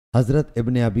Hazrat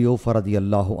Ibn Abi Awfa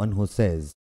radiyallahu anhu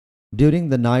says, during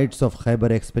the nights of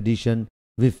Khaybar expedition,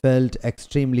 we felt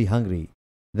extremely hungry.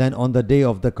 Then on the day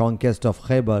of the conquest of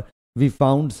Khaybar, we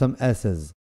found some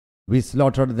asses. We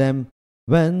slaughtered them.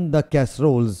 When the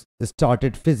casseroles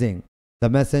started fizzing, the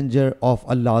Messenger of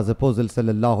Allah's Apostle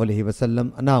sallallahu alaihi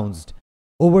wasallam announced,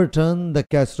 overturn the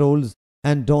casseroles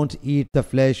and don't eat the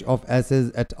flesh of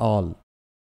asses at all.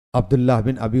 Abdullah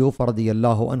bin Abi Awfa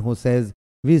radiyallahu anhu says,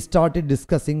 we started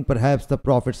discussing perhaps the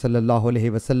Prophet sallallahu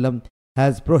alaihi wasallam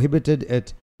has prohibited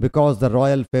it because the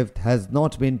royal fifth has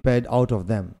not been paid out of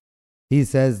them. He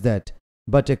says that,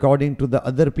 but according to the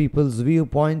other people's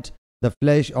viewpoint, the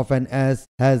flesh of an ass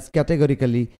has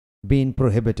categorically been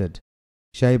prohibited.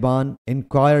 Shayban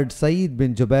inquired Sayyid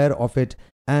bin Jubair of it,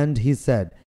 and he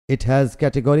said, it has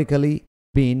categorically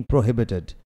been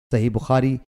prohibited. Sahih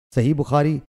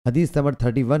Bukhari, Hadith number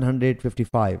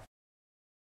 3155.